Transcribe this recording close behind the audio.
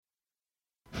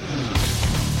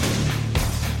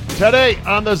Today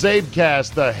on the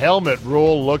Zabecast, the helmet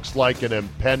rule looks like an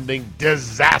impending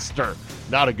disaster.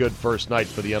 Not a good first night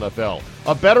for the NFL.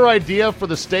 A better idea for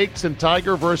the Stakes and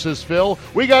Tiger versus Phil?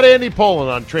 We got Andy Pollin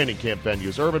on training camp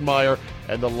venues, Urban Meyer,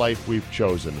 and the life we've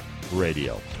chosen,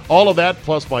 radio. All of that,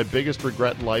 plus my biggest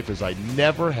regret in life is I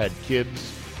never had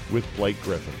kids with Blake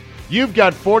Griffin. You've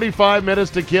got 45 minutes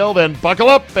to kill, then buckle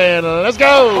up and let's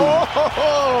go!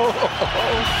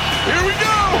 Here we go!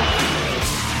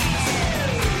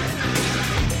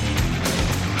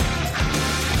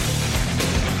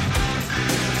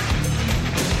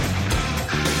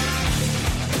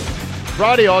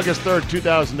 Friday, August 3rd,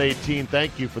 2018.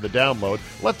 Thank you for the download.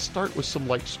 Let's start with some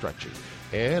light stretching.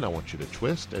 And I want you to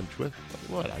twist and twist.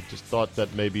 What? I just thought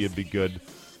that maybe it'd be good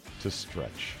to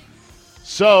stretch.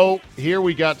 So, here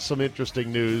we got some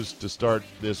interesting news to start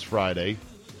this Friday.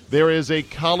 There is a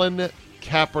Colin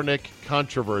Kaepernick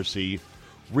controversy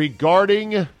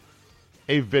regarding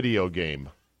a video game.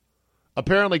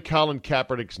 Apparently, Colin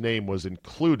Kaepernick's name was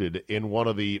included in one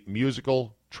of the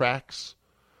musical tracks.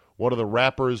 One of the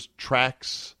rapper's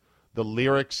tracks, the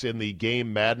lyrics in the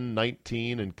game Madden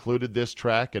 19 included this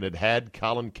track, and it had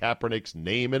Colin Kaepernick's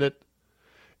name in it.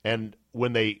 And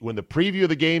when the preview of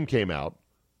the game came out,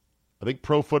 I think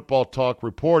Pro Football Talk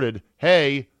reported,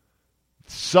 hey,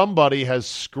 somebody has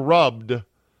scrubbed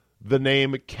the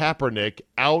name Kaepernick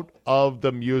out of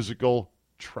the musical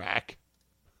track.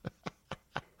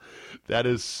 That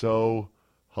is so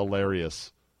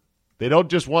hilarious. They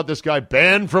don't just want this guy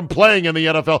banned from playing in the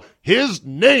NFL. His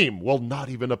name will not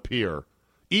even appear,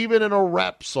 even in a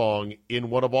rap song in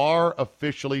one of our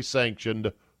officially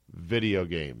sanctioned video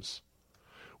games.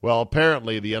 Well,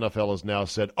 apparently the NFL has now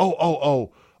said,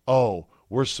 oh,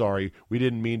 we're sorry. We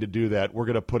didn't mean to do that. We're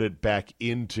going to put it back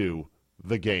into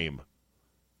the game.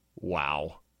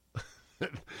 Wow.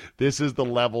 This is the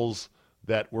levels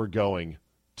that we're going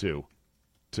to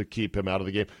keep him out of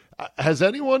the game. Has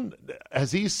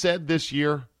he said this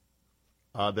year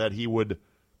that he would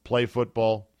play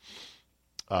football?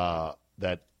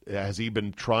 Has he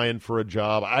been trying for a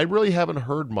job? I really haven't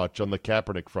heard much on the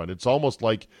Kaepernick front. It's almost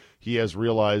like he has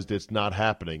realized it's not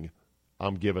happening.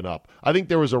 I'm giving up. I think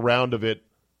there was a round of it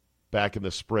back in the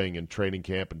spring in training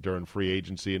camp and during free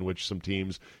agency in which some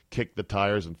teams kicked the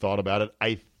tires and thought about it.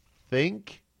 I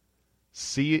think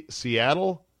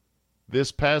Seattle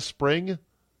this past spring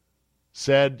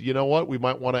said, you know what, we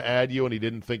might want to add you, and he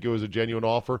didn't think it was a genuine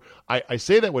offer. I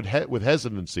say that with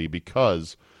hesitancy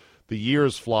because the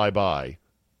years fly by,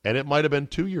 and it might have been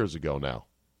 2 years ago now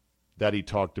that he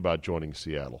talked about joining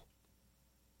Seattle.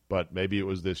 But maybe it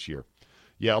was this year.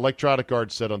 Yeah, Electronic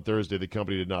Arts said on Thursday the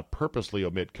company did not purposely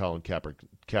omit Colin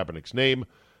Kaepernick's name.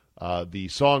 The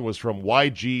song was from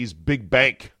YG's Big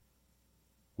Bank,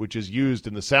 which is used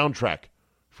in the soundtrack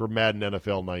for Madden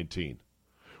NFL 19.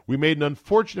 We made an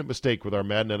unfortunate mistake with our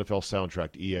Madden NFL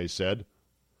soundtrack, EA said.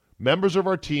 Members of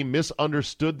our team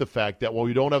misunderstood the fact that while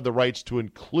we don't have the rights to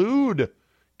include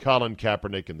Colin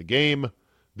Kaepernick in the game,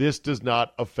 this does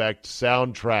not affect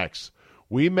soundtracks.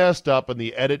 We messed up and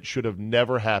the edit should have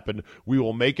never happened. We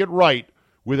will make it right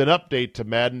with an update to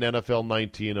Madden NFL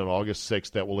 19 on August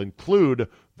 6th that will include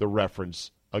the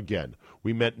reference again.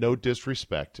 We meant no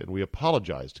disrespect, and we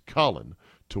apologized, Colin,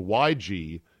 to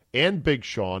YG and Big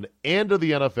Sean, and to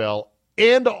the NFL,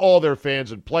 and to all their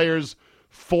fans and players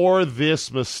for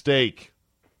this mistake.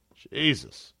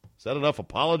 Jesus. Is that enough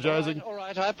apologizing? All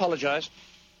right, I apologize.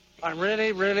 I'm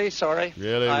really, really sorry.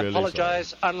 I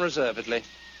apologize unreservedly.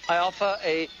 I offer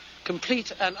a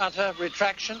complete and utter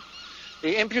retraction.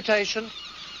 The imputation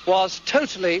was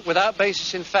totally without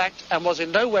basis in fact and was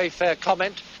in no way fair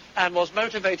comment and was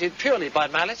motivated purely by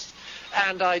malice.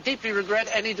 And I deeply regret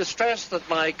any distress that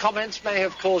my comments may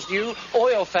have caused you or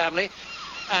your family,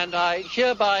 and I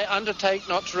hereby undertake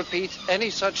not to repeat any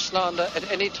such slander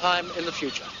at any time in the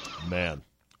future. Man,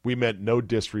 we meant no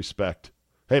disrespect.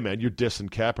 Hey, man, you're dissing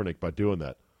Kaepernick by doing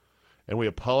that. And we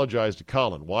apologize to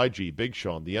Colin, YG, Big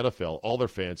Sean, the NFL, all their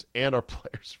fans, and our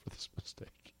players for this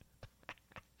mistake.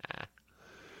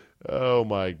 Oh,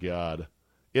 my God.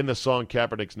 In the song,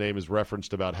 Kaepernick's name is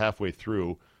referenced about halfway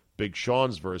through Big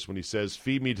Sean's verse when he says,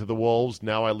 feed me to the wolves,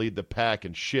 now I lead the pack,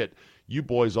 and shit, you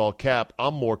boys all cap,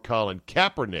 I'm more Colin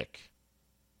Kaepernick.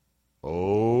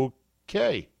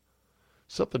 Okay.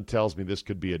 Something tells me this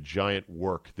could be a giant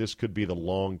work. This could be the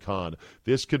long con.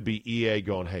 This could be EA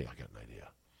going, hey, I got an idea.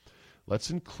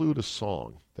 Let's include a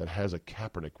song that has a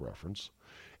Kaepernick reference,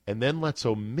 and then let's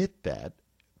omit that.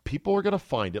 People are going to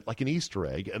find it like an Easter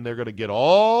egg, and they're going to get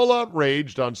all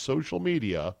outraged on social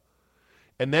media,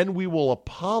 and then we will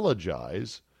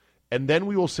apologize, and then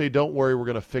we will say, don't worry, we're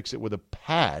going to fix it with a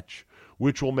patch,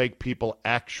 which will make people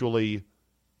actually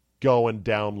go and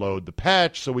download the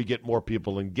patch so we get more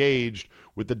people engaged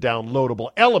with the downloadable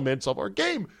elements of our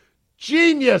game.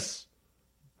 Genius!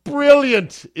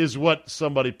 Brilliant is what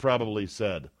somebody probably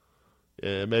said.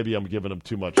 Maybe I'm giving them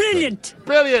too much Brilliant! credit.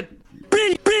 Brilliant!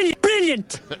 Brilliant! Brilliant!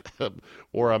 Brilliant!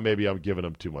 Or maybe I'm giving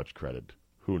them too much credit.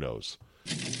 Who knows?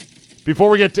 Before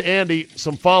we get to Andy,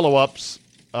 some follow-ups.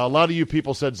 A lot of you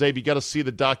people said, Zabe, you got to see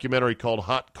the documentary called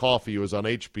Hot Coffee. It was on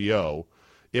HBO.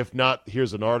 If not,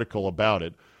 here's an article about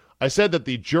it. I said that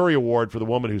the jury award for the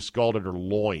woman who scalded her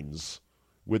loins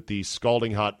with the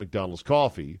scalding hot McDonald's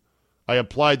coffee, I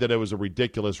implied that it was a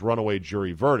ridiculous runaway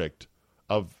jury verdict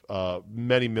of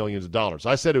many millions of dollars.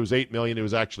 I said it was $8 million. It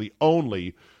was actually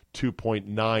only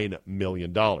 $2.9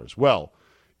 million. Well,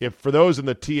 if for those in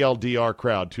the TLDR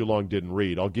crowd too long didn't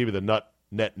read, I'll give you the net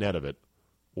of it,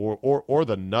 or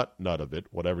the nut of it,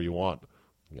 whatever you want.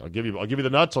 I'll give you the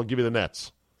nuts. I'll give you the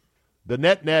nets. The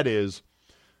net is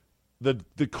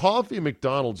the coffee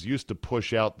McDonald's used to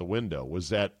push out the window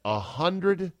was at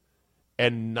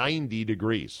 190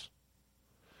 degrees,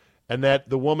 and that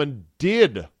the woman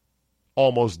did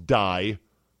almost die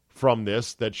from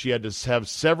this. That she had to have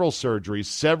several surgeries,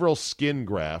 several skin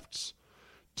grafts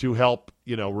to help,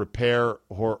 repair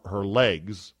her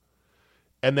legs.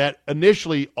 And that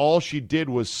initially all she did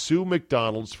was sue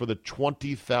McDonald's for the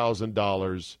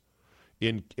 $20,000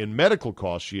 in medical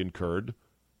costs she incurred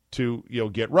to,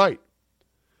 get right.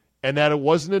 And that it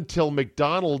wasn't until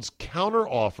McDonald's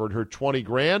counter-offered her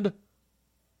 $20,000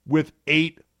 with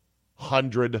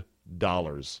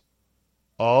 $800.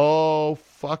 Oh,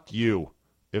 fuck you.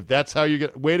 If that's how you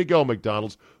get, way to go,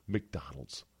 McDonald's.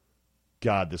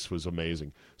 God, this was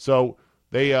amazing. So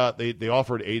they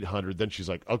offered $800. Then she's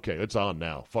like, okay, it's on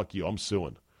now. Fuck you, I'm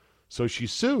suing. So she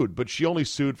sued, but she only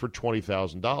sued for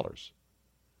 $20,000.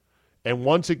 And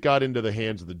once it got into the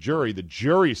hands of the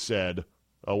jury said,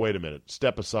 oh, wait a minute,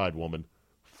 step aside, woman.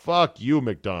 Fuck you,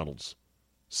 McDonald's.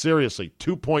 Seriously,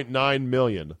 $2.9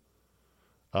 million.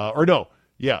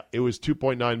 It was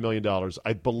 $2.9 million.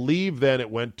 I believe then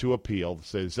it went to appeal.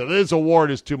 So this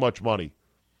award is too much money.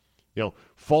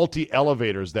 Faulty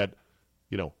elevators that,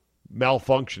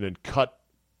 malfunction and cut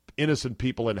innocent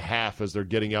people in half as they're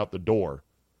getting out the door.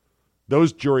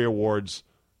 Those jury awards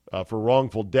for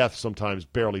wrongful death sometimes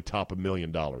barely top $1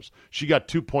 million. She got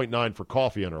 2.9 for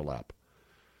coffee in her lap.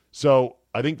 So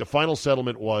I think the final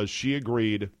settlement was she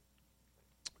agreed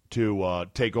to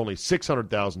take only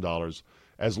 $600,000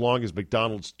 as long as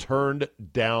McDonald's turned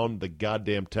down the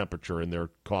goddamn temperature in their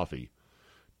coffee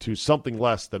to something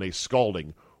less than a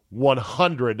scalding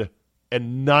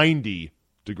 190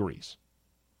 degrees.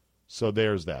 So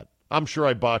there's that. I'm sure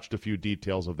I botched a few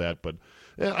details of that, but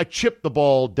I chipped the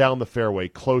ball down the fairway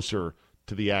closer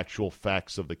to the actual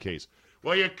facts of the case.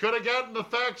 Well, you could have gotten the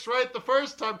facts right the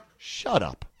first time. Shut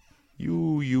up.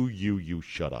 You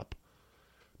shut up.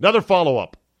 Another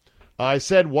follow-up. I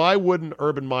said, why wouldn't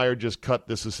Urban Meyer just cut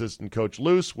this assistant coach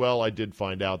loose? Well, I did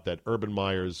find out that Urban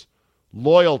Meyer's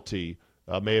loyalty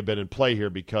may have been in play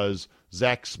here because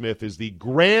Zach Smith is the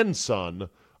grandson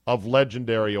of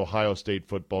legendary Ohio State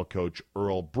football coach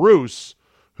Earl Bruce,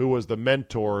 who was the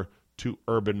mentor to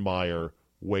Urban Meyer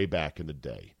way back in the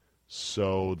day.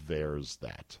 So there's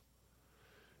that.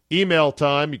 Email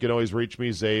time. You can always reach me,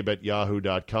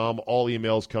 zabe@yahoo.com. All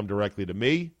emails come directly to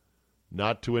me,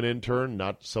 not to an intern,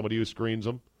 not somebody who screens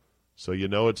them. So you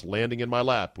know it's landing in my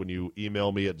lap when you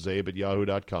email me at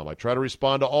zabe@yahoo.com. I try to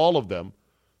respond to all of them.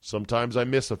 Sometimes I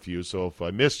miss a few, so if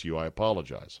I miss you, I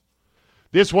apologize.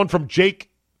 This one from Jake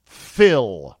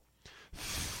Phil.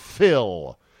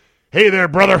 Hey there,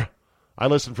 brother. I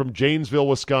listen from Janesville,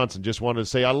 Wisconsin. Just wanted to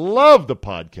say I love the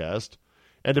podcast.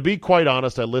 And to be quite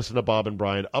honest, I listen to Bob and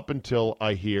Brian up until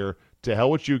I hear, to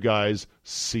hell with you guys,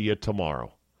 see you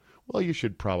tomorrow. Well, you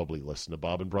should probably listen to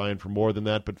Bob and Brian for more than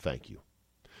that, but thank you.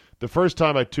 The first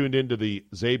time I tuned into the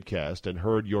Zabecast and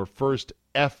heard your first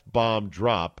F-bomb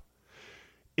drop,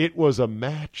 it was a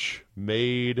match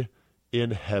made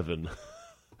in heaven.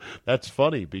 That's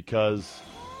funny because,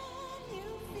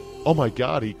 oh my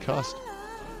God, he cussed.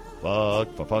 Fuck.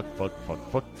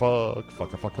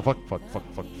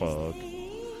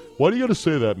 Why do you got to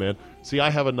say that, man? See, I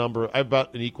have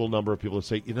about an equal number of people that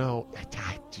say,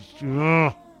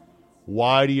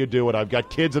 why do you do it? I've got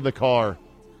kids in the car.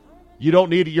 You don't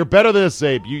need it. You're better than this,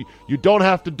 Zabe. You don't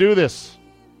have to do this.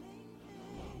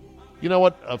 You know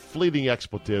what? Fleeting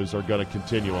expletives are going to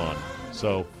continue on.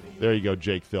 So there you go,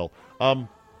 Jake Phil.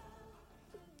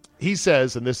 He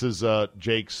says, and this is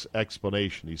Jake's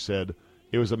explanation, he said,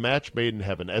 it was a match made in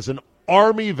heaven. As an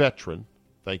Army veteran,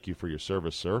 thank you for your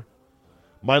service, sir,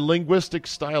 my linguistic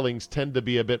stylings tend to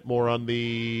be a bit more on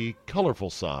the colorful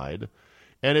side,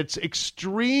 And it's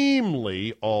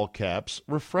extremely, all caps,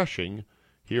 refreshing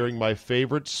hearing my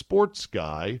favorite sports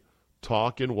guy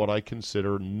talk in what I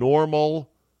consider normal,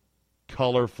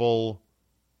 colorful,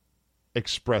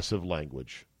 expressive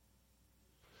language.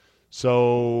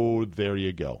 So there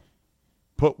you go.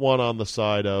 Put one on the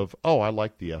side of, I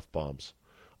like the F-bombs.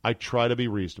 I try to be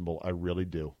reasonable. I really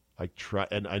do. I try,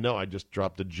 and I know I just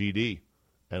dropped a GD,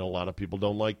 and a lot of people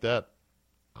don't like that.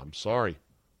 I'm sorry.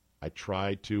 I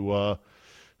try to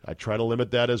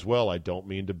limit that as well. I don't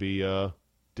mean to be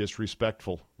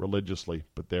disrespectful religiously,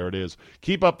 but there it is.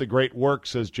 Keep up the great work,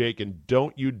 says Jake, and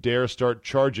don't you dare start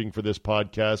charging for this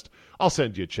podcast. I'll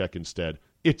send you a check instead.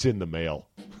 It's in the mail.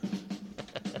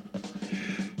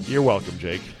 You're welcome,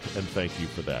 Jake, and thank you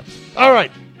for that. All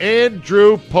right,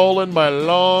 Andrew Poland, my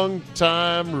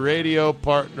longtime radio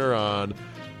partner on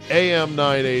AM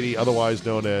 980, otherwise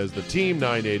known as the Team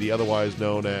 980, otherwise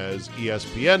known as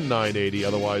ESPN 980,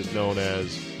 otherwise known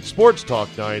as Sports Talk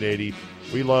 980.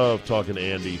 We love talking to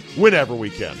Andy whenever we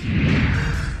can.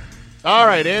 All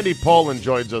right, Andy Poland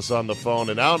joins us on the phone,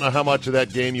 and I don't know how much of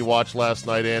that game you watched last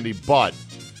night, Andy, but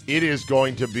it is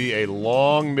going to be a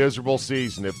long, miserable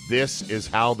season if this is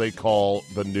how they call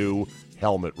the new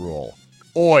helmet rule.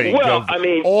 Oi,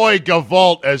 oi,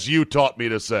 Gavolt, as you taught me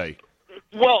to say.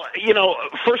 Well,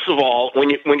 first of all, when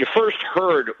you first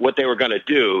heard what they were going to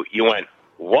do, you went,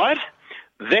 what?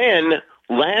 Then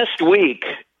last week,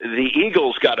 the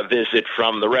Eagles got a visit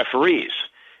from the referees,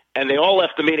 and they all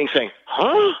left the meeting saying,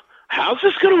 huh? How's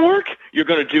this going to work? You're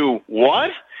going to do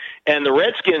what? And the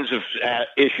Redskins have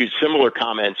issued similar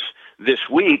comments this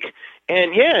week.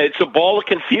 And, yeah, it's a ball of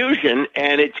confusion,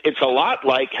 and it's a lot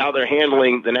like how they're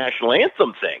handling the national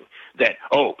anthem thing. That,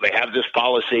 they have this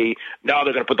policy. Now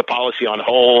they're going to put the policy on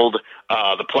hold.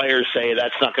 The players say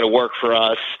that's not going to work for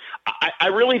us. I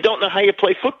really don't know how you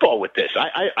play football with this.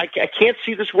 I can't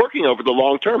see this working over the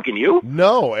long term. Can you?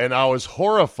 No, and I was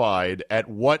horrified at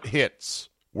what hits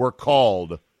were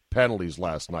called penalties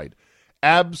last night.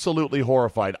 Absolutely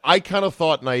horrified. I kind of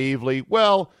thought naively,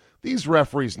 well, these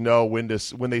referees know when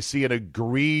they see an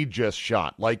egregious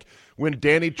shot. Like when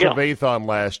Danny Trevathan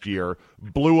last year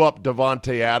blew up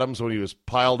Devontae Adams when he was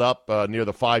piled up near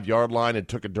the 5-yard line and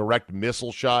took a direct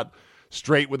missile shot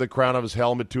straight with the crown of his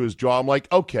helmet to his jaw. I'm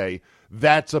like, okay,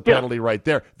 that's a penalty right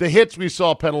there. The hits we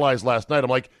saw penalized last night, I'm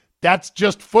like, that's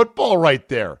just football right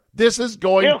there. This is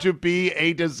going to be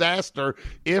a disaster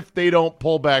if they don't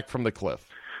pull back from the cliff.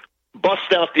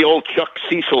 Bust out the old Chuck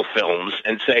Cecil films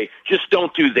and say, just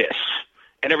don't do this,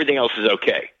 and everything else is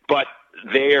okay. But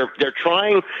they're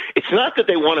trying. It's not that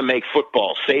they want to make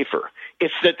football safer.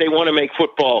 It's that they want to make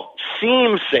football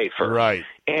seem safer. Right.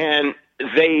 And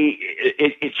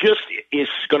it just is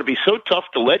going to be so tough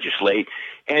to legislate.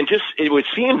 And just it would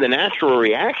seem the natural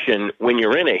reaction when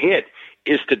you're in a hit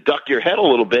is to duck your head a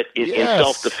little bit in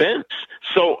self-defense.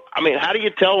 So, I mean, how do you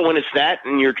tell when it's that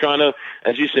and you're trying to,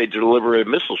 as you say, deliver a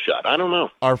missile shot? I don't know.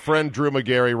 Our friend Drew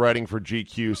McGarry, writing for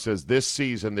GQ, says this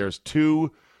season there's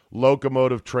 2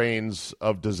 locomotive trains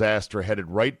of disaster headed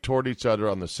right toward each other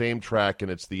on the same track,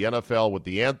 and it's the NFL with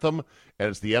the anthem, and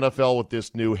it's the NFL with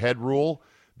this new head rule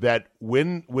that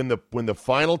when the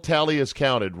final tally is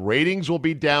counted, ratings will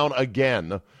be down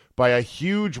again by a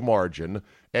huge margin,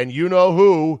 and you know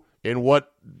who in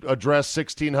what address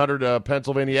 1600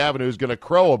 Pennsylvania Avenue is going to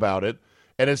crow about it,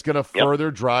 and it's going to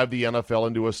further drive the NFL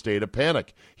into a state of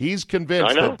panic. He's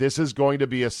convinced that this is going to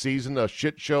be a season, a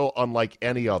shit show unlike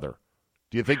any other.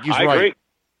 Do you think he's right?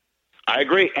 I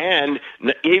agree. And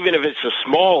even if it's a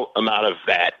small amount of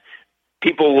that,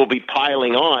 people will be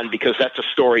piling on because that's a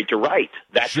story to write.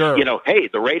 That's, hey,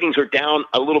 the ratings are down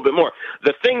a little bit more.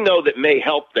 The thing, though, that may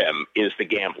help them is the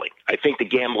gambling. I think the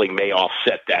gambling may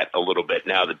offset that a little bit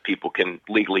now that people can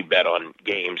legally bet on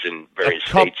games in various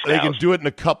states now. They can do it in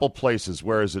a couple places.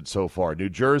 Where is it so far? New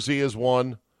Jersey is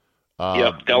one.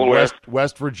 Delaware.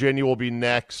 West Virginia will be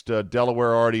next.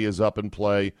 Delaware already is up in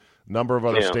play. A number of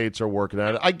other states are working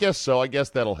on it. I guess so. I guess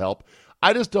that'll help.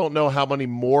 I just don't know how many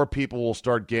more people will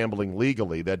start gambling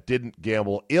legally that didn't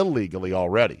gamble illegally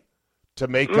already to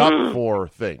make up for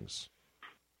things.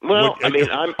 Well,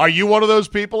 are you one of those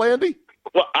people, Andy?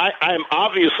 Well, I'm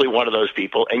obviously one of those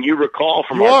people, and you recall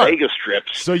from our Vegas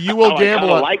trips. So you will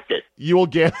gamble. I liked it. You will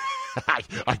gamble.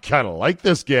 I kind of like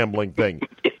this gambling thing.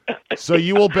 So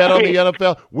you will bet on the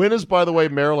NFL. When is, by the way,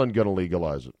 Maryland going to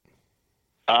legalize it?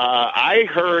 I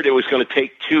heard it was going to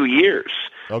take 2 years.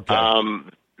 Okay.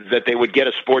 That they would get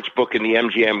a sports book in the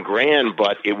MGM Grand,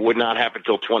 but it would not happen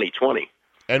until 2020.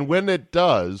 And when it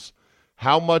does,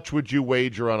 how much would you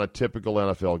wager on a typical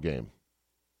NFL game?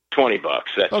 $20.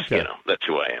 That's that's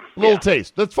who I am. A little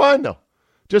taste. That's fine though.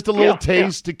 Just a little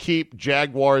taste to keep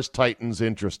Jaguars Titans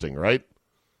interesting, right?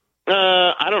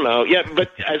 I don't know. Yeah,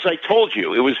 but as I told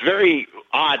you, it was very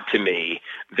odd to me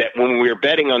that when we were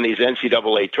betting on these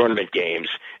NCAA tournament games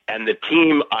and the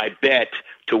team I bet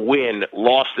to win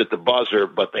lost at the buzzer,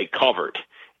 but they covered.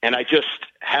 And I just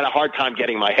had a hard time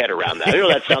getting my head around that. I know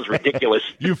that sounds ridiculous.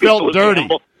 You felt dirty.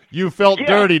 You felt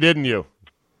dirty, didn't you?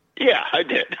 Yeah, I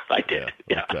did.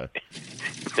 Yeah. Okay.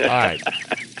 All right.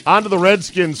 On to the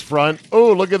Redskins front.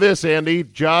 Oh, look at this, Andy.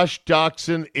 Josh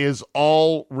Doxson is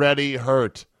already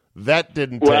hurt. That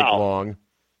didn't take long.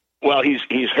 Well,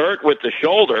 he's hurt with the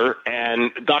shoulder, and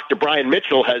Dr. Brian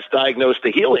Mitchell has diagnosed a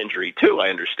heel injury, too, I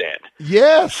understand.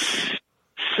 Yes.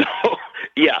 So,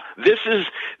 yeah, this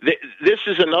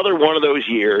is another one of those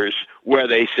years where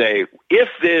they say, if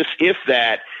this, if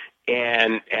that,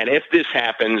 and if this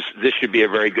happens, this should be a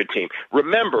very good team.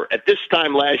 Remember, at this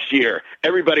time last year,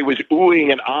 everybody was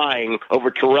oohing and eyeing over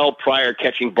Terrell Pryor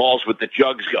catching balls with the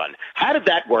jugs gun. How did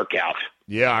that work out?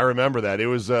 Yeah, I remember that. It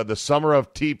was the summer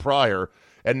of T. Pryor,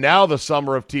 and now the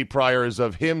summer of T. Pryor is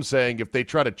of him saying, if they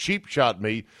try to cheap shot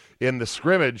me in the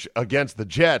scrimmage against the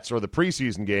Jets or the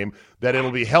preseason game, that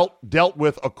it'll be dealt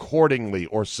with accordingly,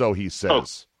 or so he says. Oh,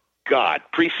 God,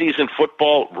 preseason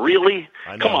football, really?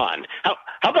 Come on.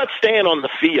 How about staying on the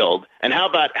field, and how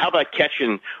about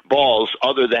catching balls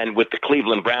other than with the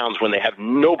Cleveland Browns when they have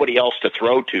nobody else to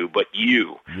throw to but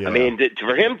you? Yeah. I mean,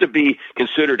 for him to be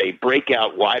considered a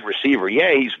breakout wide receiver,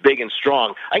 he's big and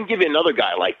strong. I can give you another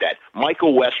guy like that,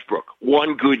 Michael Westbrook,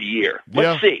 one good year.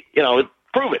 Let's see.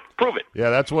 Prove it. Yeah,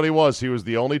 that's what he was. He was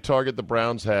the only target the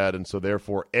Browns had, and so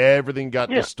therefore everything got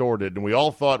distorted. And we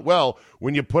all thought, well,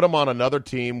 when you put him on another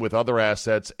team with other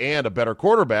assets and a better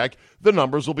quarterback, the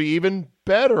numbers will be even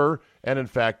better. And in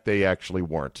fact, they actually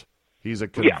weren't. He's a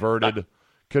converted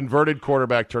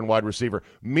quarterback turned wide receiver.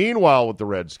 Meanwhile, with the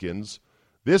Redskins,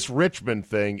 this Richmond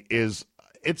thing it's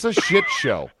a shit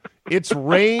show. It's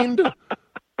rained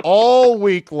all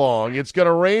week long. It's going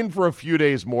to rain for a few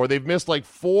days more. They've missed like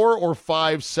 4 or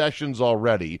 5 sessions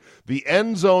already. The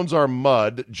end zones are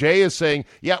mud. Jay is saying,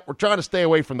 we're trying to stay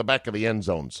away from the back of the end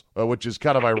zones, which is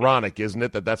kind of ironic, isn't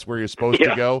it, that that's where you're supposed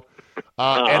to go?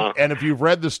 And if you've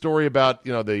read the story about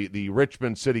the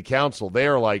Richmond City Council, they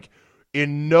are like,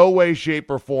 in no way,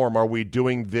 shape, or form are we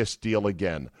doing this deal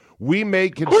again. We may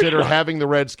consider having the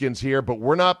Redskins here, but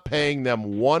we're not paying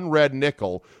them one red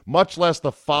nickel, much less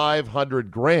the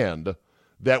 $500,000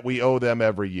 that we owe them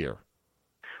every year.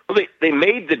 Well, they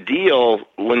made the deal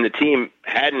when the team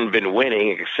hadn't been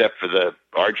winning, except for the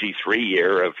RG3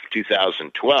 year of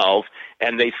 2012,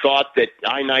 and they thought that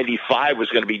I-95 was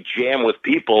going to be jammed with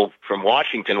people from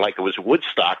Washington like it was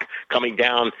Woodstock coming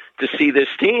down to see this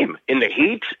team. In the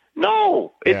heat?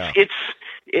 No.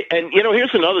 And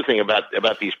here's another thing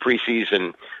about these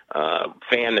preseason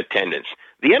fan attendance.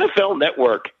 The NFL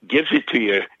Network gives it to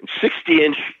you in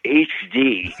 60-inch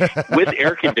HD with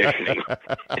air conditioning.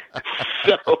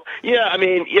 So, I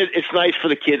mean, it's nice for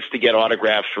the kids to get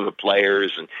autographs from the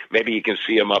players, and maybe you can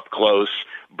see them up close.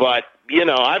 But,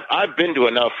 I've been to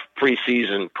enough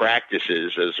preseason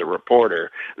practices as a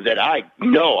reporter that I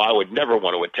know I would never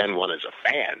want to attend one as a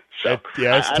fan. So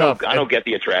it's tough. I don't get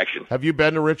the attraction. Have you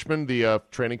been to Richmond, the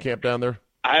training camp down there?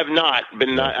 I have not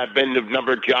been. I've been to a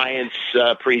number of Giants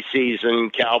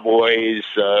preseason, Cowboys,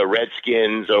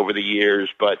 Redskins over the years.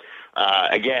 But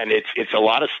again, it's a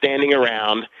lot of standing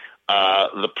around.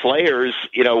 The players,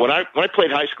 when I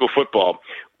played high school football,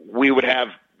 we would have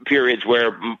periods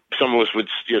where some of us would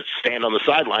just stand on the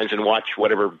sidelines and watch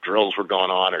whatever drills were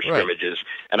going on or scrimmages.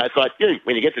 Right. And I thought,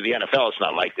 when you get to the NFL, it's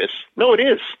not like this. No, it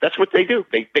is. That's what they do.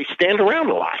 They stand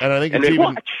around a lot. And I think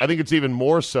it's even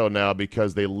more so now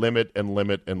because they limit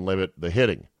the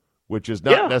hitting, which is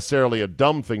not necessarily a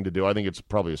dumb thing to do. I think it's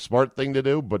probably a smart thing to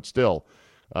do, but still,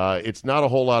 it's not a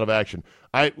whole lot of action.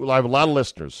 I have a lot of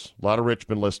listeners, a lot of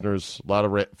Richmond listeners, a lot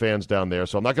of fans down there.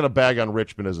 So I'm not going to bag on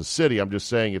Richmond as a city. I'm just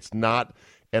saying it's not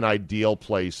an ideal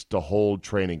place to hold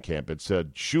training camp. It's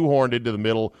shoehorned into the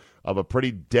middle of a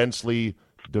pretty densely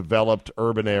developed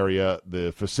urban area.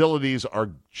 The facilities are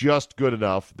just good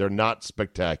enough. They're not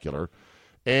spectacular.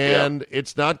 And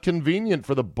it's not convenient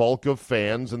for the bulk of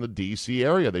fans in the D.C.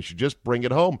 area. They should just bring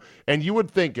it home. And you would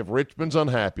think if Richmond's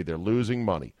unhappy, they're losing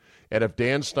money. And if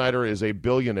Dan Snyder is a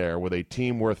billionaire with a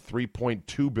team worth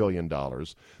 $3.2 billion,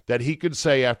 that he could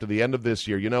say after the end of this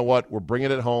year, you know what, we're bringing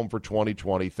it home for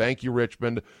 2020. Thank you,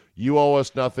 Richmond. You owe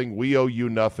us nothing. We owe you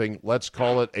nothing. Let's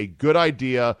call it a good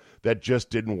idea that just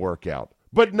didn't work out.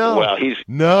 But no,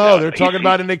 they're talking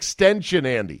about an extension,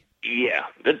 Andy. Yeah,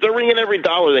 they're wringing every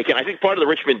dollar they can. I think part of the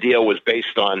Richmond deal was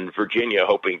based on Virginia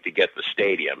hoping to get the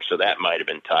stadium, so that might have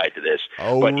been tied to this.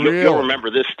 Oh, but really? You'll remember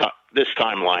this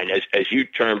timeline, as you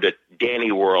termed it,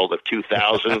 Danny World of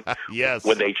 2000, yes,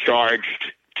 when they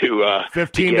charged to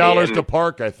 $15 to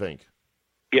park, I think.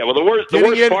 Yeah, well, the worst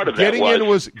part of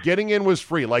that getting in was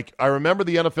free. Like, I remember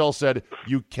the NFL said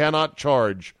you cannot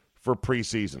charge for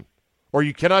preseason, or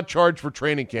you cannot charge for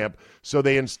training camp, so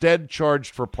they instead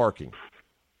charged for parking.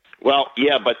 Well,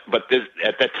 yeah, but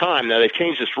at that time, now they've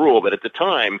changed this rule, but at the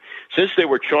time, since they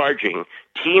were charging,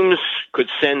 teams could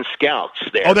send scouts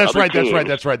there. Oh, that's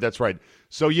right.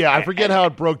 So, yeah, I forget how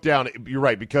it broke down. You're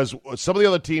right, because some of the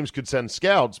other teams could send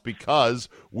scouts because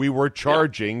we were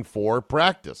charging for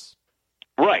practice.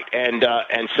 Right, and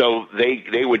so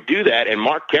they would do that, and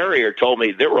Mark Carrier told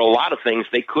me there were a lot of things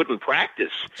they couldn't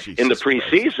practice in the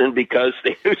preseason because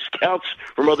they knew scouts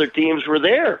from other teams were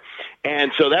there.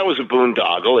 And so that was a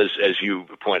boondoggle, as you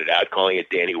pointed out, calling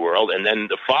it Danny World. And then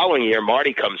the following year,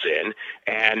 Marty comes in,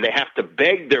 and they have to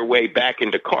beg their way back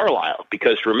into Carlisle.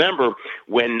 Because remember,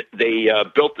 when they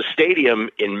built the stadium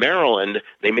in Maryland,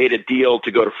 they made a deal to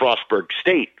go to Frostburg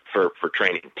State for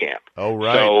training camp. Oh,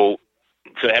 right.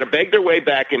 So they had to beg their way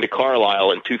back into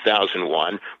Carlisle in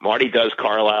 2001. Marty does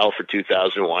Carlisle for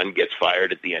 2001, gets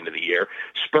fired at the end of the year.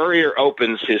 Spurrier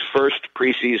opens his first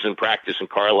preseason practice in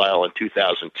Carlisle in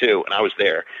 2002, and I was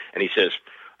there. And he says,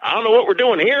 I don't know what we're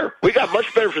doing here. We got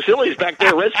much better facilities back there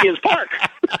at Redskins Park.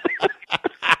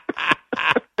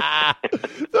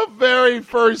 The very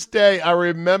first day, I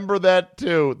remember that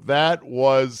too. That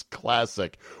was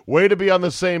classic. Way to be on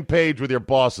the same page with your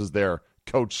bosses there,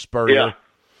 Coach Spurrier. Yeah.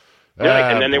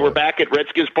 Right, and then they were back at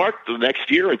Redskins Park the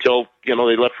next year until, they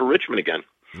left for Richmond again.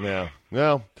 Yeah.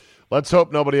 Well, let's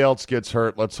hope nobody else gets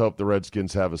hurt. Let's hope the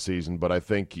Redskins have a season. But I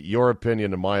think your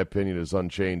opinion and my opinion is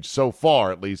unchanged so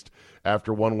far, at least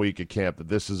after 1 week of camp, that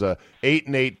this is a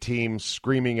 8-8 team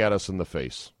screaming at us in the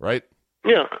face, right?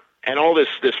 Yeah, and all this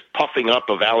puffing up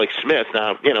of Alex Smith.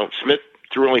 Now, Smith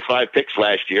threw only 5 picks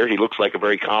last year. He looks like a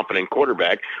very competent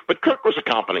quarterback. But Kirk was a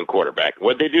competent quarterback.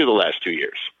 What did they do the last 2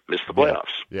 years? Missed the playoffs.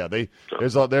 Yeah,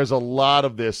 there's a lot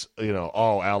of this,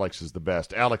 Alex is the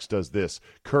best. Alex does this.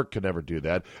 Kirk can never do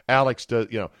that. Alex does,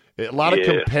 a lot of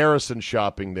comparison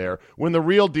shopping there. When the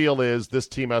real deal is this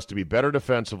team has to be better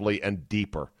defensively and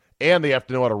deeper. And they have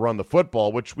to know how to run the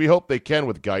football, which we hope they can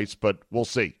with Geis, but we'll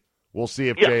see. We'll see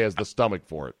if Jay has the stomach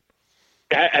for it.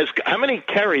 How many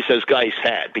carries has Geis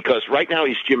had? Because right now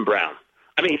he's Jim Brown.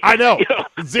 I know.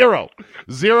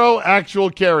 Zero actual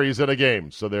carries in a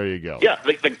game. So there you go. Yeah,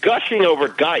 the gushing over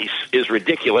Geis is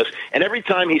ridiculous. And every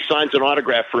time he signs an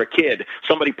autograph for a kid,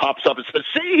 somebody pops up and says,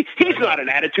 see, he's not an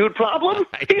attitude problem.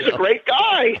 He's a great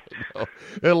guy. And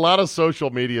a lot of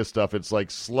social media stuff, it's like,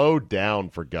 slow down,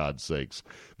 for God's sakes.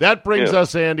 That brings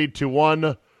us, Andy, to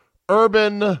one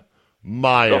Urban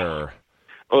Meyer.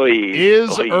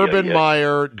 Is Urban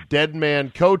Meyer dead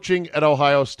man coaching at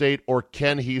Ohio State, or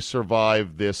can he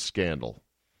survive this scandal?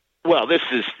 Well, this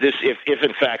if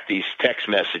in fact these text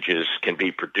messages can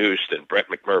be produced, and Brett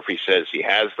McMurphy says he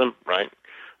has them, right?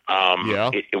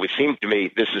 It would seem to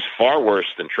me this is far worse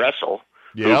than Tressel,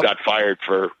 who got fired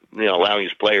for allowing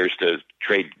his players to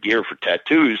trade gear for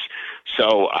tattoos.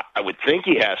 So I would think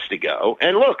he has to go.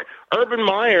 And look, Urban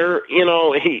Meyer,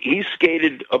 he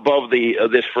skated above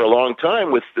this for a long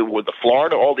time with the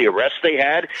Florida, all the arrests they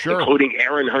had, including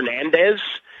Aaron Hernandez.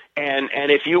 And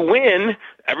if you win,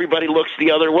 everybody looks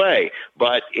the other way.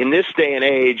 But in this day and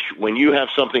age, when you have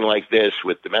something like this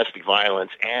with domestic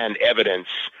violence and evidence,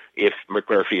 if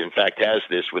McMurphy in fact has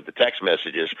this with the text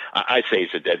messages, I say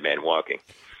he's a dead man walking.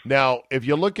 Now, if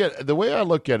you look at the way I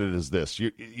look at it is this,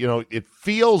 it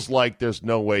feels like there's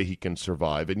no way he can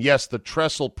survive. And yes, the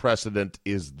Tressel precedent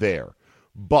is there.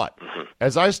 But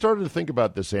as I started to think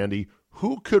about this, Andy,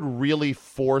 who could really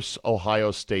force Ohio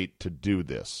State to do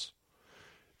this?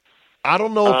 I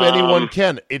don't know if anyone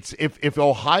can. It's if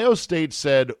Ohio State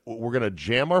said, we're going to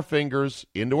jam our fingers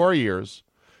into our ears,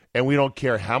 and we don't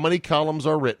care how many columns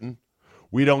are written,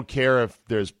 we don't care if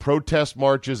there's protest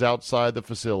marches outside the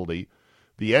facility,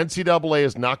 the NCAA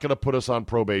is not going to put us on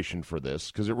probation for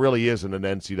this, because it really isn't an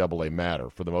NCAA matter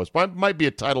for the most part. It might be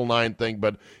a Title IX thing,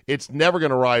 but it's never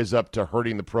going to rise up to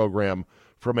hurting the program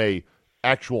from a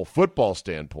actual football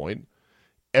standpoint,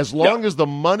 as long as the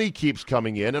money keeps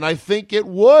coming in, and I think it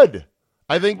would.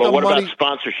 But what about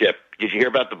sponsorship? Did you hear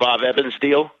about the Bob Evans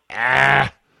deal?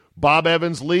 Bob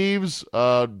Evans leaves.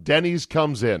 Denny's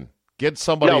comes in. Get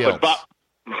somebody else. But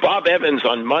Bob Evans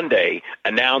on Monday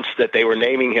announced that they were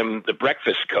naming him the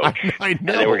breakfast coach. I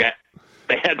know. And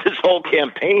They had this whole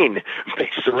campaign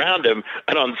based around him,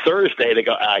 and on Thursday they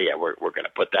go, yeah, we're going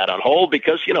to put that on hold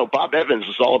because Bob Evans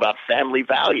is all about family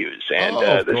values, and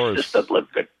this just doesn't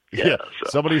look good. Yeah.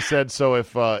 Somebody said so.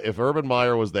 If Urban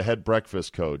Meyer was the head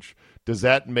breakfast coach, does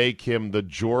that make him the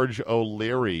George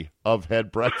O'Leary of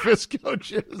head breakfast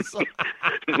coaches?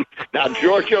 Now,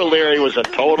 George O'Leary was a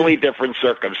totally different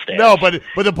circumstance. No, but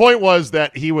the point was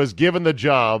that he was given the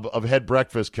job of head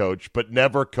breakfast coach, but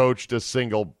never coached a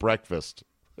single breakfast.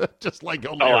 Just like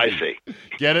O'Leary. Oh, I see.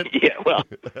 Get it? Yeah, well,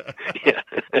 yeah.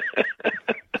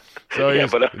 So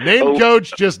he's named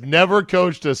coach, just never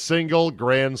coached a single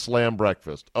Grand Slam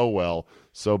breakfast. Oh, well,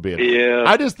 so be it. Yeah.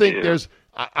 I just think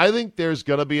I think there's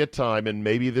going to be a time, and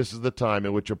maybe this is the time,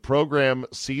 in which a program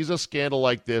sees a scandal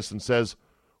like this and says,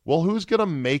 well, who's going to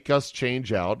make us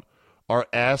change out our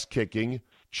ass-kicking,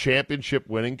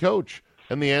 championship-winning coach?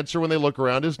 And the answer when they look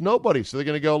around is nobody. So they're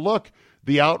going to go, look,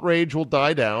 the outrage will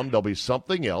die down. There'll be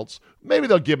something else. Maybe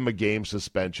they'll give him a game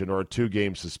suspension or a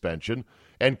 2-game suspension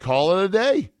and call it a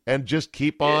day and just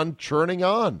keep on churning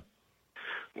on.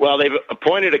 Well, they've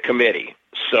appointed a committee,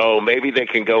 so maybe they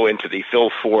can go into the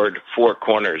Phil Ford 4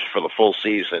 corners for the full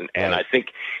season. And I think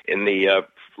in the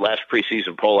last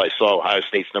preseason poll I saw, Ohio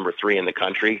State's number 3 in the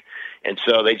country. And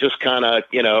so they just kind of,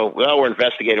 well, we're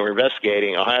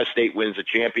investigating. Ohio State wins the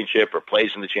championship or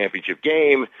plays in the championship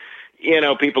game.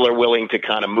 People are willing to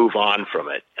kind of move on from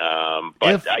it.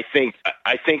 But I think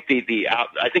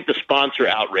the sponsor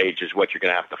outrage is what you're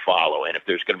going to have to follow. And if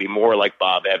there's going to be more like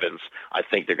Bob Evans, I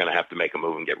think they're going to have to make a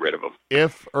move and get rid of him.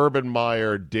 If Urban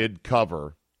Meyer did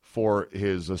cover for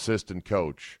his assistant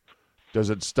coach, does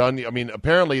it stun you? I mean,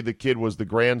 apparently the kid was the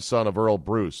grandson of Earl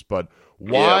Bruce, but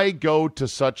why go to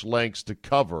such lengths to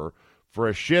cover for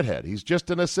a shithead? He's just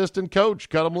an assistant coach.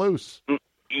 Cut him loose.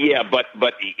 Yeah, but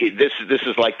this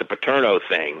is like the Paterno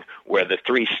thing, where the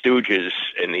 3 stooges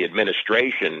in the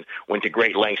administration went to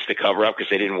great lengths to cover up because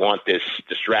they didn't want this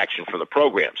distraction from the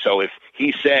program. So if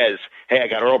he says, hey, I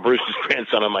got Earl Bruce's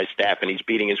grandson on my staff and he's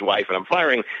beating his wife and I'm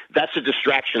firing, that's a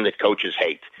distraction that coaches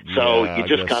hate. So you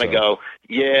just kind of go,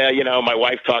 my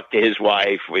wife talked to his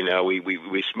wife,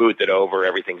 we smoothed it over,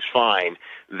 everything's fine.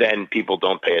 Then people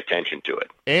don't pay attention to it.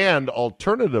 And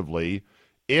alternatively,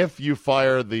 if you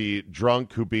fire the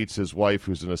drunk who beats his wife,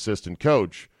 who's an assistant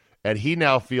coach, and he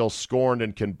now feels scorned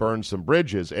and can burn some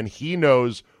bridges, and he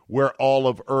knows where all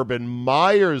of Urban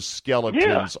Meyer's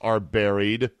skeletons are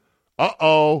buried,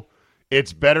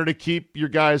 it's better to keep your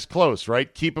guys close,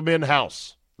 right? Keep them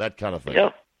in-house, that kind of thing.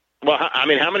 Yeah. Well, I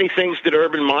mean, how many things did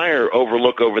Urban Meyer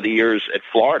overlook over the years at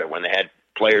Florida when they had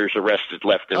players arrested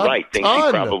left and right, things he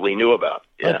probably knew about?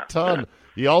 Yeah. A ton.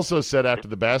 He also said after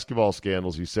the basketball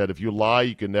scandals, he said, if you lie,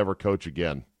 you can never coach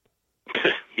again.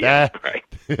 Right.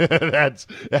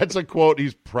 That's a quote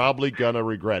he's probably going to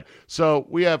regret. So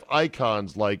we have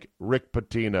icons like Rick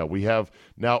Pitino. We have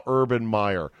now Urban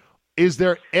Meyer. Is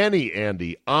there any,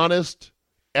 Andy, honest,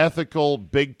 ethical,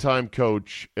 big-time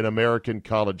coach in American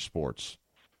college sports?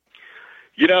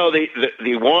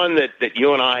 The one that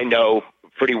you and I know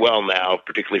pretty well now,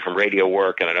 particularly from radio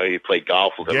work, and I know you played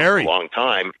golf with him for a long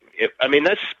time.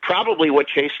 That's probably what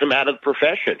chased him out of the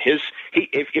profession.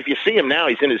 If you see him now,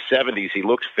 he's in his 70s. He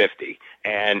looks 50,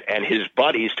 and his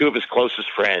buddies, 2 of his closest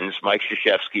friends, Mike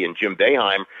Krzyzewski and Jim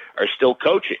Boeheim, are still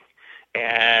coaching.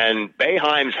 And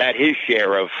Boeheim's had his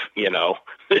share of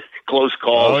close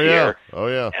calls here. Oh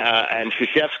yeah. And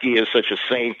Krzyzewski is such a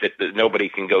saint that nobody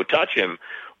can go touch him.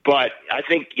 But I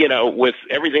think, with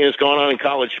everything that's going on in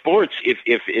college sports, if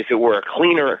it were a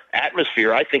cleaner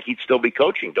atmosphere, I think he'd still be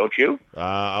coaching, don't you?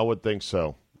 I would think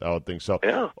so.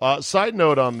 Yeah. Side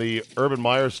note on the Urban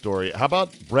Meyer story, how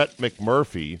about Brett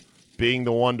McMurphy being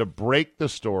the one to break the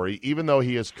story, even though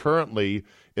he is currently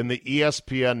in the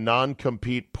ESPN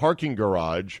non-compete parking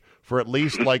garage for at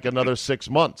least like another 6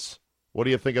 months? What do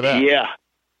you think of that?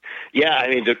 Yeah, I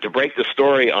mean, to break the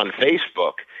story on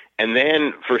Facebook. And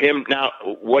then for him, now,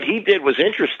 what he did was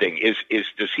interesting. Is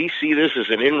does he see this as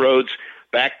an inroads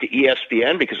back to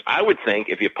ESPN? Because I would think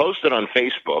if you post it on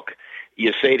Facebook,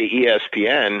 you say to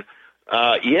ESPN,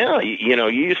 you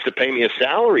used to pay me a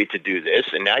salary to do this,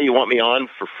 and now you want me on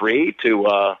for free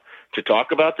to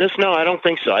talk about this? No, I don't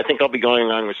think so. I think I'll be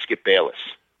going on with Skip Bayless.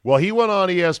 Well, he went on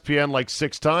ESPN like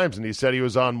 6 times, and he said he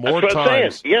was on more times.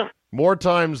 I'm saying. Yeah. More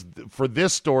times for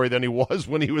this story than he was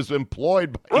when he was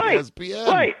employed by ESPN.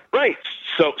 Right.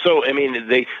 So I mean,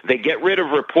 they get rid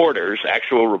of reporters,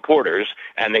 actual reporters,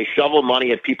 and they shovel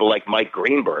money at people like Mike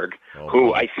Greenberg,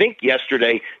 who I think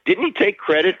yesterday, didn't he take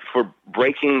credit for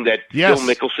breaking that Phil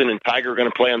Mickelson and Tiger are going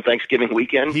to play on Thanksgiving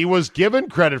weekend? He was given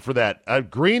credit for that.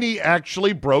 Greeny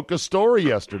actually broke a story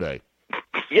yesterday.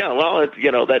 Yeah, well,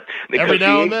 that every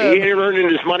now and then he ain't earning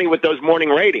his money with those morning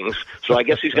ratings, so I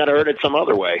guess he's got to earn it some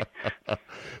other way.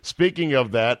 Speaking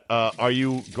of that, are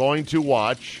you going to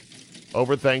watch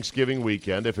over Thanksgiving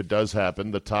weekend, if it does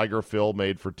happen, the Tiger Phil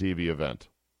made-for-TV event?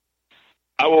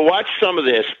 I will watch some of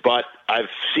this, but I've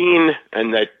seen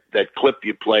and that clip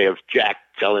you play of Jack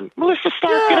telling Melissa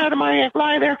Stark, get out of my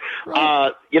lie there.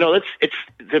 Right. It's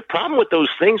the problem with those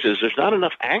things is there's not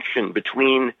enough action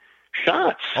between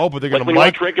shots. Oh, but they're going to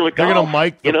mic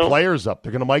the players up.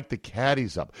 They're going to mic the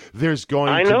caddies up. There's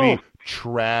going to be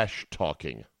trash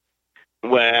talking.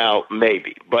 Well,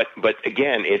 maybe, but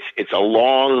again, it's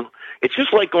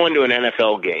just like going to an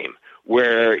NFL game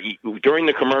where during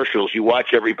the commercials you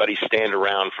watch everybody stand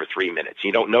around for 3 minutes.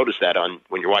 You don't notice that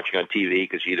when you're watching on TV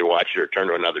because you either watch it or turn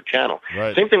to another channel.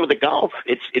 Right. Same thing with the golf.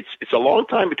 It's a long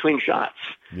time between shots.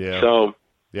 Yeah. So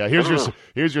here's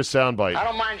your soundbite. I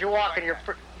don't mind you walking. You're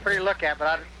pretty to look at, but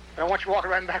I don't want you walking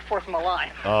right back and forth from the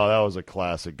line. Oh, that was a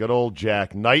classic. Good old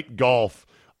Jack. Night golf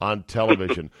on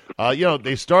television.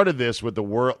 They started this with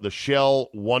the Shell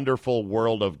Wonderful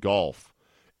World of Golf.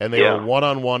 And they were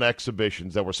one-on-one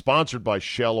exhibitions that were sponsored by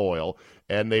Shell Oil,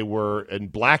 and they were in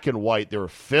black and white. They were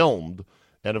filmed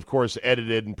and, of course,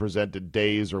 edited and presented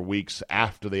days or weeks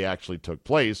after they actually took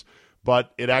place.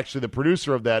 But the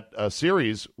producer of that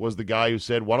series was the guy who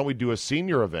said, why don't we do a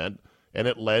senior event? And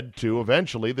it led to,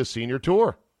 eventually, the senior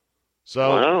tour.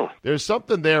 So There's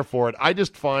something there for it. I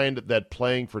just find that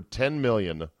playing for $10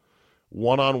 million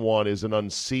one-on-one is an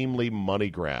unseemly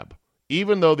money grab.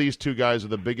 Even though these two guys are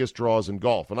the biggest draws in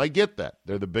golf. And I get that.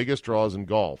 They're the biggest draws in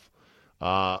golf.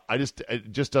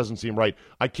 It just doesn't seem right.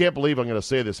 I can't believe I'm going to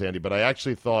say this, Andy, but I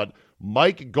actually thought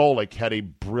Mike Golick had a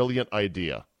brilliant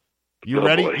idea. You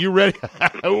ready? Boy. You ready?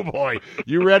 Oh, boy.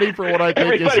 You ready for what I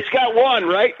think Everybody's got one,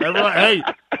 right? Hey,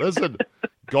 listen.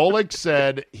 Golick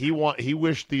said he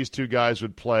wished these two guys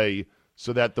would play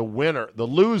so that the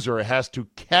loser has to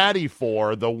caddy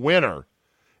for the winner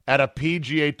at a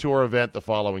PGA Tour event the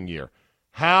following year.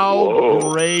 How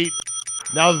great.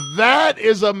 Now, that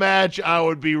is a match I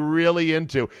would be really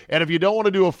into. And if you don't want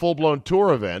to do a full-blown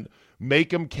tour event, make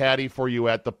them caddy for you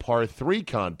at the par 3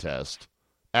 contest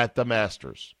at the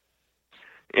Masters.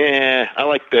 Yeah, I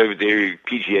like the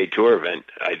PGA Tour event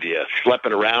idea.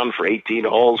 Schlepping around for 18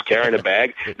 holes, carrying a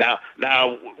bag.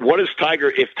 Now, what is Tiger?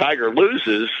 If Tiger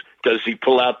loses, does he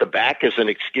pull out the back as an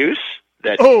excuse?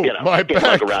 My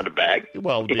back. Around a bag.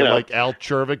 Well, it'd be like Al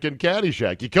Chervik and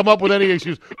Caddyshack. You come up with any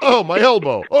excuse. Oh, my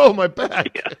elbow. Oh, my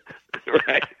back. Yeah.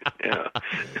 Right.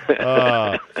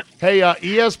 Yeah. Hey,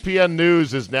 ESPN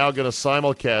News is now going to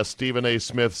simulcast Stephen A.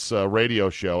 Smith's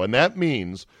radio show, and that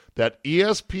means that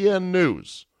ESPN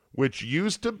News, which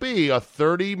used to be a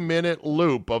 30-minute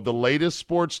loop of the latest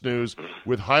sports news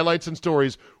with highlights and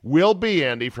stories, will be,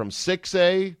 Andy, from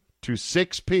 6A to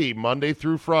 6P, Monday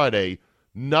through Friday,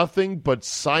 nothing but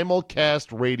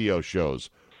simulcast radio shows.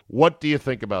 What do you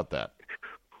think about that?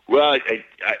 Well,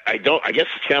 I don't. I guess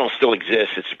the channel still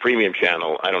exists. It's a premium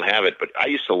channel. I don't have it, but I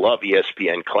used to love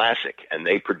ESPN Classic, and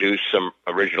they produced some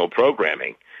original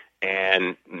programming.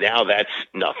 And now that's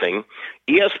nothing.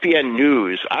 ESPN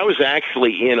News, I was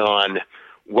actually in on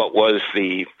what was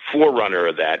the forerunner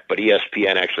of that, but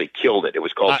ESPN actually killed it. It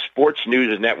was called Sports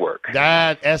News Network.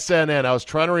 That SNN. I was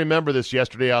trying to remember this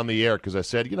yesterday on the air because I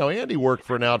said, Andy worked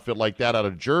for an outfit like that out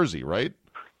of Jersey, right?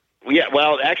 Yeah,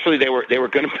 well, actually, they were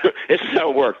going to. This is how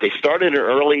it worked. They started in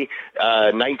early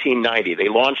 1990. They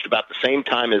launched about the same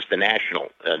time as the National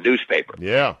newspaper.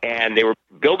 Yeah, and they were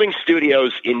building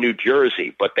studios in New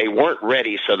Jersey, but they weren't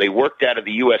ready, so they worked out of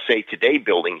the USA Today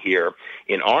building here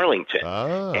in Arlington.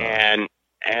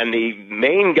 And the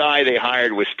main guy they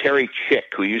hired was Terry Chick,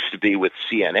 who used to be with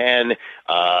CNN.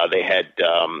 They had,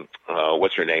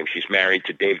 what's her name? She's married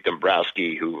to Dave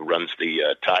Dombrowski, who runs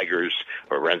the Tigers,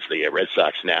 or runs the Red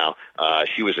Sox now.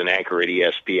 She was an anchor at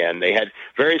ESPN. They had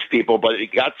various people, but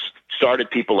it got started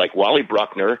people like Wally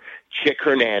Bruckner, Chick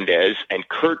Hernandez, and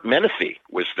Kurt Menefee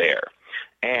was there.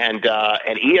 And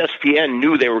ESPN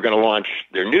knew they were going to launch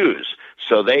their news.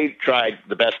 So they tried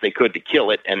the best they could to kill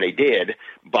it, and they did,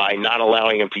 by not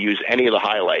allowing them to use any of the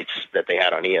highlights that they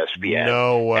had on ESPN.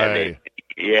 No way.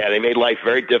 They made life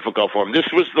very difficult for them.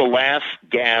 This was the last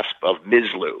gasp of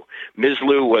Mizlou.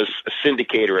 Mizlou was a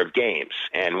syndicator of games,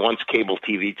 and once cable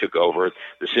TV took over,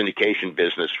 the syndication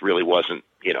business really wasn't,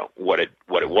 what it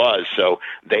was. So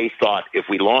they thought, if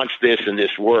we launch this and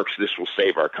this works, this will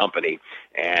save our company.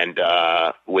 And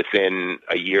within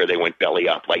a year, they went belly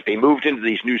up. Like, they moved into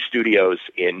these new studios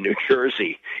in New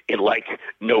Jersey in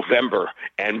November,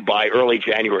 and by early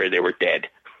January, they were dead.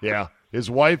 Yeah. His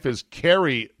wife is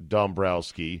Carrie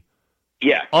Dombrowski.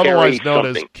 Yeah, otherwise known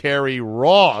as Carrie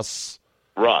Ross.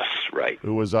 Russ, right.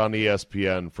 Who was on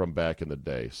ESPN from back in the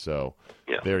day. So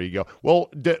yeah. There you go. Well,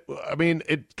 I mean,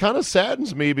 it kind of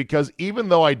saddens me because even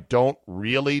though I don't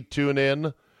really tune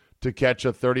in to catch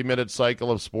a 30-minute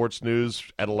cycle of sports news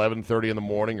at 11:30 in the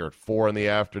morning or at 4 in the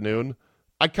afternoon,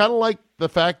 I kind of like the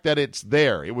fact that it's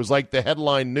there. It was like the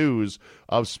headline news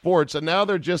of sports, and now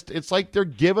it's like they're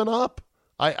giving up.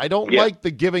 I don't like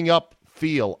the giving up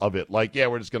feel of it. Like,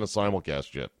 we're just going to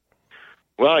simulcast it.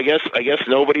 Well, I guess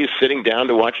nobody's sitting down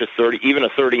to watch even a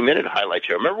 30-minute highlight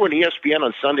show. Remember when ESPN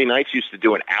on Sunday nights used to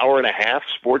do an hour and a half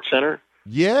Sports Center?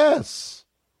 Yes.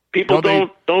 People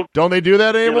don't they do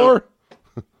that anymore?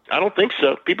 I don't think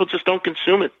so. People just don't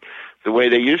consume it the way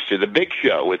they used to. The Big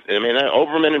Show with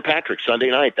Overman and Patrick Sunday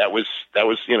night. That was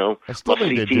I still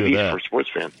think they do that for sports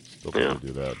fans. Still think they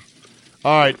do that.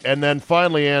 All right, and then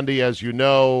finally, Andy, as you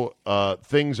know,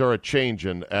 things are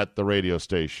a-changing at the radio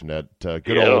station at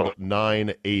good old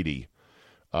 980.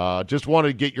 Just wanted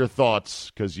to get your thoughts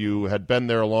because you had been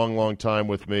there a long, long time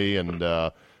with me, and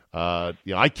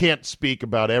I can't speak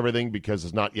about everything because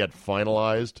it's not yet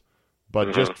finalized.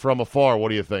 But just from afar, what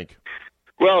do you think?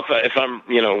 Well, if I'm,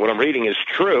 what I'm reading is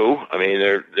true. I mean,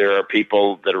 there are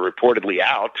people that are reportedly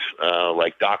out,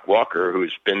 like Doc Walker,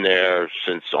 who's been there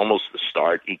since almost the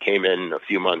start. He came in a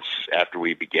few months after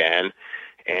we began,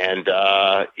 and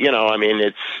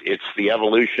it's the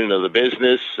evolution of the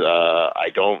business.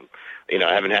 I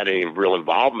haven't had any real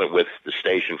involvement with the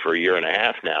station for a year and a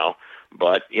half now,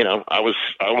 but I was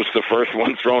the first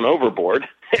one thrown overboard.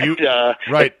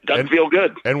 Right. It doesn't feel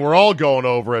good. And we're all going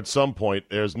over at some point.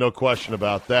 There's no question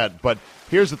about that. But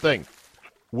here's the thing.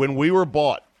 When we were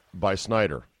bought by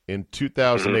Snyder in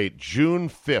 2008, June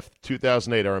 5th,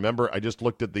 2008, I remember I just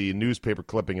looked at the newspaper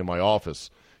clipping in my office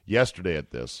yesterday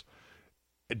at this.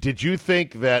 Did you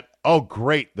think that, oh,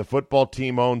 great, the football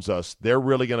team owns us. They're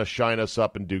really going to shine us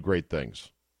up and do great things?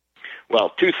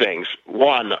 Well, two things.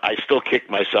 One, I still kicked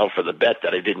myself for the bet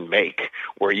that I didn't make,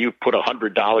 where you put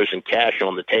 $100 in cash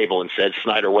on the table and said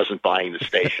Snyder wasn't buying the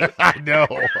station. I know.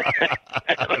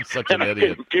 I'm such an idiot. I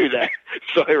didn't do that,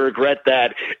 so I regret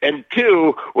that. And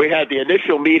two, we had the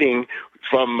initial meeting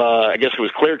from, I guess it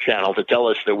was Clear Channel, to tell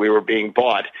us that we were being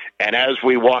bought. And as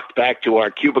we walked back to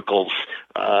our cubicles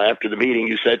after the meeting,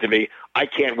 you said to me, I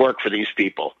can't work for these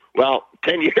people. Well,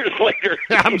 10 years later,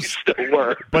 you still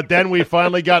work. But then we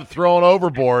finally got thrown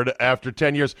overboard after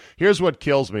 10 years. Here's what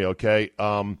kills me, okay?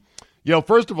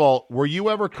 First of all, were you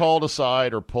ever called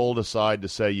aside or pulled aside to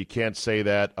say you can't say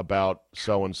that about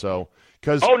so-and-so?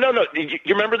 Oh, no. You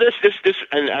remember this?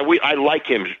 I like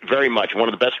him very much. One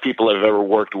of the best people I've ever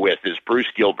worked with is Bruce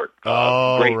Gilbert.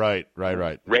 Great,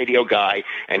 right. Radio guy,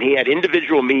 and he had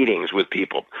individual meetings with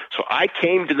people. So I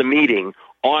came to the meeting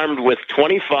armed with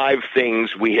 25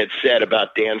 things we had said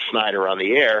about Dan Snyder on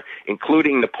the air,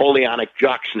 including Napoleonic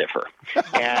jock sniffer.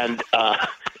 And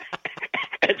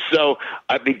and so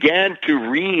I began to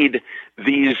read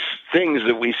these things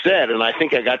that we said, and I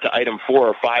think I got to item 4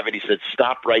 or 5, and he said,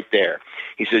 stop right there.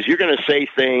 He says, you're going to say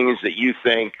things that you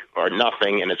think are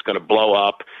nothing, and it's going to blow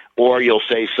up, or you'll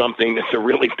say something that's a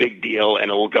really big deal, and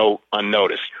it will go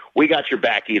unnoticed. We got your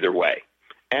back either way.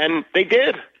 And they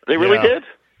did. They really did.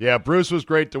 Yeah, Bruce was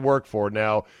great to work for.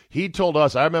 Now, he told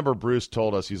us, I remember Bruce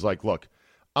told us, he's like, look,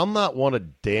 I'm not one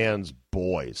of Dan's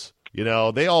boys.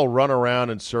 They all run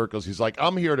around in circles. He's like,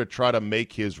 I'm here to try to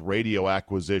make his radio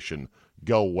acquisition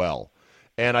go well.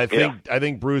 And I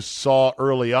think Bruce saw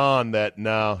early on that,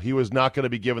 no, he was not going to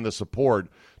be given the support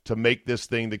to make this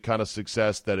thing the kind of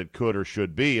success that it could or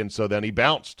should be. And so then he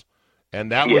bounced.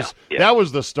 And that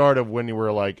was the start of when you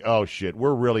were like, oh, shit,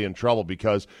 we're really in trouble,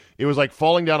 because it was like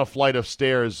falling down a flight of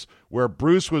stairs where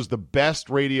Bruce was the best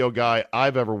radio guy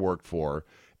I've ever worked for.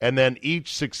 And then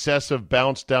each successive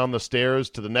bounce down the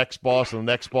stairs to the next boss and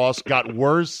the next boss got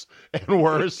worse and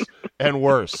worse and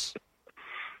worse.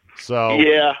 So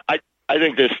yeah, I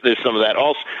think there's some of that.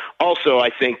 Also, I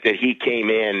think that he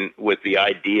came in with the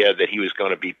idea that he was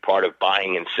going to be part of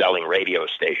buying and selling radio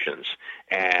stations,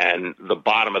 and the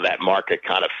bottom of that market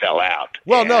kind of fell out.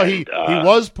 Well, no, he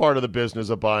was part of the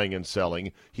business of buying and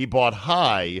selling. He bought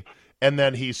high, and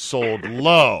then he sold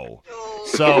low.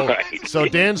 So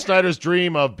Dan Snyder's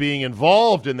dream of being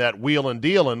involved in that wheelin'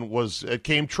 dealin' it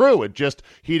came true. It just,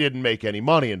 he didn't make any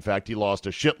money. In fact, he lost a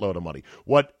shitload of money.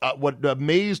 What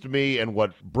amazed me and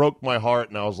what broke my heart,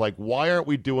 and I was like, why aren't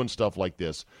we doing stuff like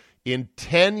this? In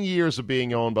 10 years of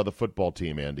being owned by the football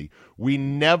team, Andy, we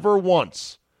never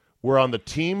once were on the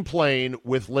team plane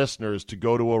with listeners to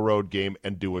go to a road game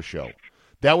and do a show.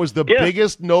 That was the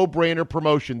biggest no-brainer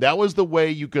promotion. That was the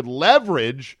way you could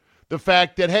leverage the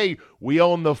fact that, hey, we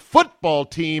own the football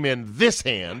team in this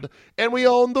hand, and we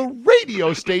own the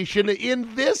radio station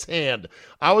in this hand.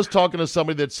 I was talking to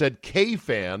somebody that said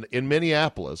K-Fan in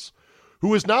Minneapolis,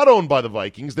 who is not owned by the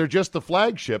Vikings. They're just the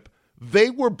flagship. They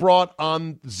were brought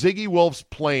on Ziggy Wolf's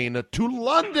plane to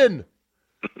London,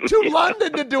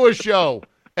 to do a show,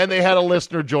 and they had a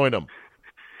listener join them.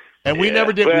 And we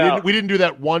never did. We didn't do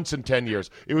that once in 10 years.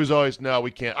 It was always, no,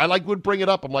 we can't. I would bring it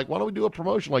up. I'm like, why don't we do a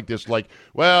promotion like this? Like,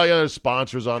 well, there's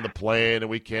sponsors on the plane, and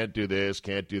we can't do this,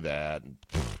 can't do that.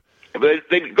 But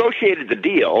they negotiated the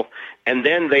deal, and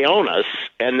then they own us,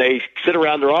 and they sit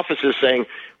around their offices saying,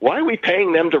 why are we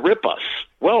paying them to rip us?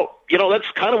 Well,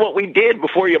 that's kind of what we did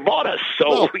before you bought us.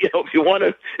 So, if you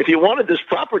wanted this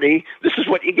property, this is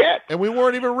what you get. And we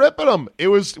weren't even ripping them. We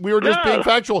were just being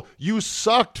factual. You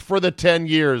sucked for the 10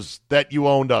 years that you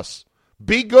owned us.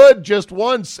 Be good just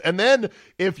once. And then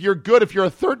if you're good, if you're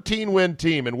a 13-win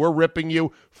team and we're ripping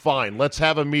you, fine. Let's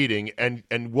have a meeting and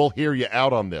we'll hear you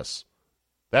out on this.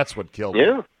 That's what killed me.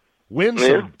 Win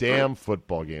some damn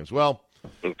football games. Well,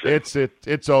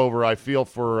 it's over. I feel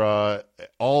for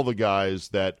all the guys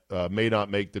that may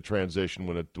not make the transition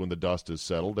when the dust is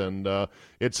settled, and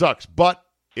it sucks. But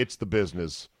it's the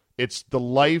business. It's the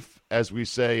life, as we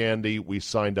say, Andy, we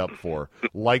signed up for.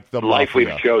 Like the life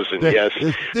mafia. We've chosen, yes.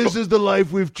 This is the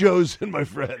life we've chosen, my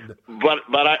friend. But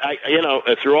I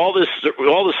through all this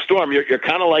storm, you're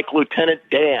kind of like Lieutenant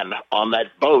Dan on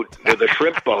that boat, the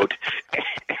shrimp boat,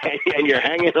 and you're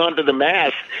hanging onto the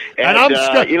mast. And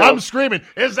I'm screaming,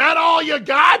 is that all you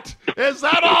got? Is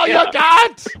that all you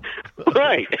got?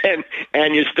 Right,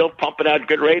 and you're still pumping out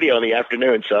good radio in the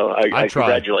afternoon, so I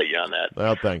congratulate you on that.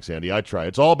 Well, thanks, Andy. I try.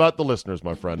 It's all about the listeners,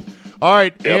 my friend. All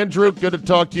right, Andrew, good to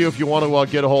talk to you. If you want to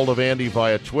get a hold of Andy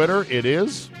via Twitter, it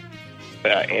is?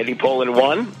 Andy Poland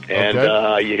 1,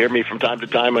 and you hear me from time to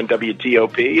time on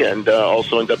WTOP and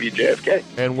also on WJFK.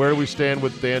 And where do we stand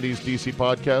with Andy's DC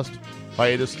podcast?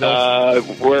 Hiatus still?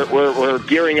 We're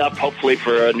gearing up, hopefully,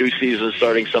 for a new season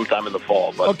starting sometime in the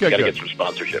fall, but got to get some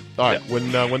sponsorship. All right,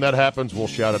 when that happens, we'll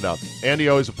shout it out. Andy,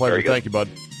 always a pleasure. Thank you, bud.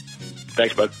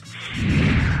 Thanks, bud.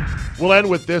 We'll end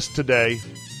with this today.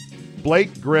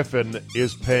 Blake Griffin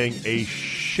is paying a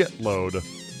shitload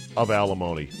of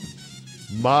alimony.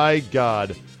 My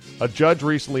God. A judge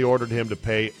recently ordered him to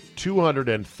pay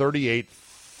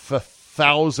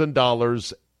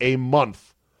 $238,000 a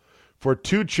month for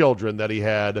 2 children that he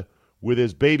had with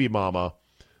his baby mama,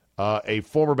 a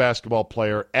former basketball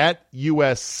player at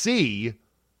USC,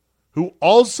 who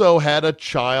also had a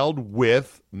child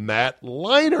with Matt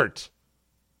Leinart.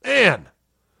 Man,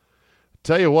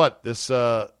 tell you what, this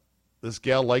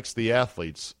gal likes the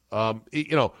athletes. I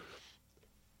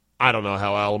don't know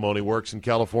how alimony works in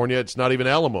California. It's not even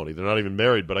alimony. They're not even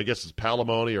married, but I guess it's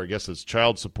palimony, or I guess it's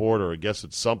child support, or I guess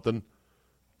it's something.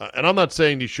 And I'm not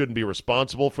saying you shouldn't be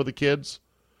responsible for the kids,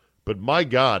 but my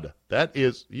God, that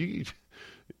is you're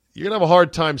going to have a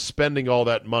hard time spending all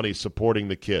that money supporting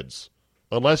the kids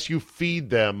unless you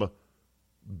feed them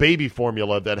baby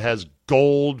formula that has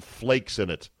gold flakes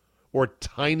in it or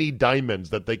tiny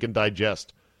diamonds that they can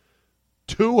digest.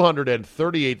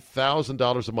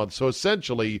 $238,000 a month. So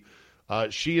essentially,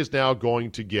 she is now going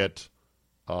to get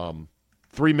 $3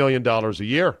 million a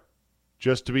year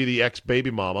just to be the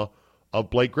ex-baby mama of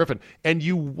Blake Griffin. And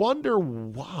you wonder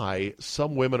why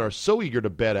some women are so eager to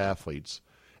bet athletes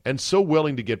and so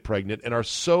willing to get pregnant and are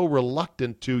so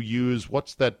reluctant to use,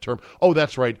 what's that term? Oh,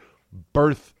 that's right,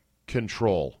 birth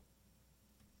control.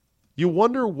 You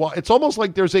wonder why. It's almost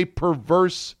like there's a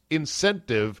perverse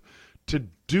incentive to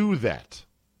do that.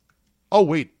 Oh,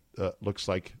 wait. Looks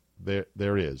like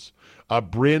there is.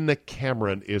 Bryn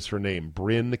Cameron is her name.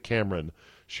 Bryn Cameron.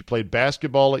 She played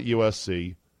basketball at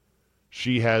USC.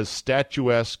 She has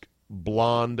statuesque,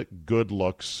 blonde, good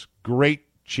looks, great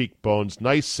cheekbones,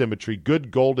 nice symmetry,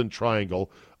 good golden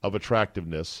triangle of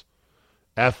attractiveness,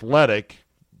 athletic,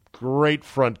 great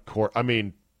front court. I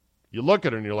mean, you look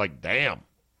at her and you're like, damn.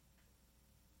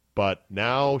 But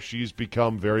now she's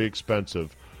become very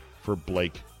expensive for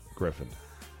Blake Griffin.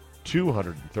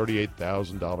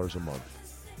 $238,000 a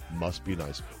month. Must be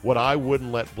nice. What I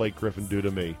wouldn't let Blake Griffin do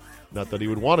to me, not that he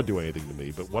would want to do anything to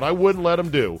me, but what I wouldn't let him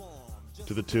do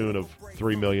to the tune of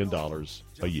 $3 million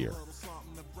a year.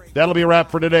 That'll be a wrap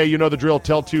for today. You know the drill.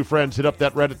 Tell 2 friends. Hit up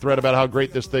that Reddit thread about how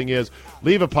great this thing is.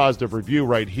 Leave a positive review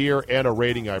right here and a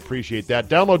rating. I appreciate that.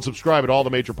 Download, subscribe at all the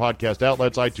major podcast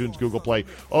outlets, iTunes, Google Play,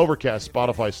 Overcast,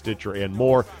 Spotify, Stitcher, and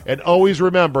more. And always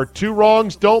remember, 2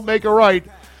 wrongs don't make a right,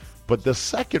 but the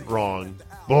second wrong,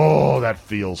 oh, that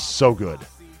feels so good.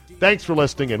 Thanks for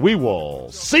listening, and we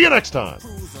will see you next time.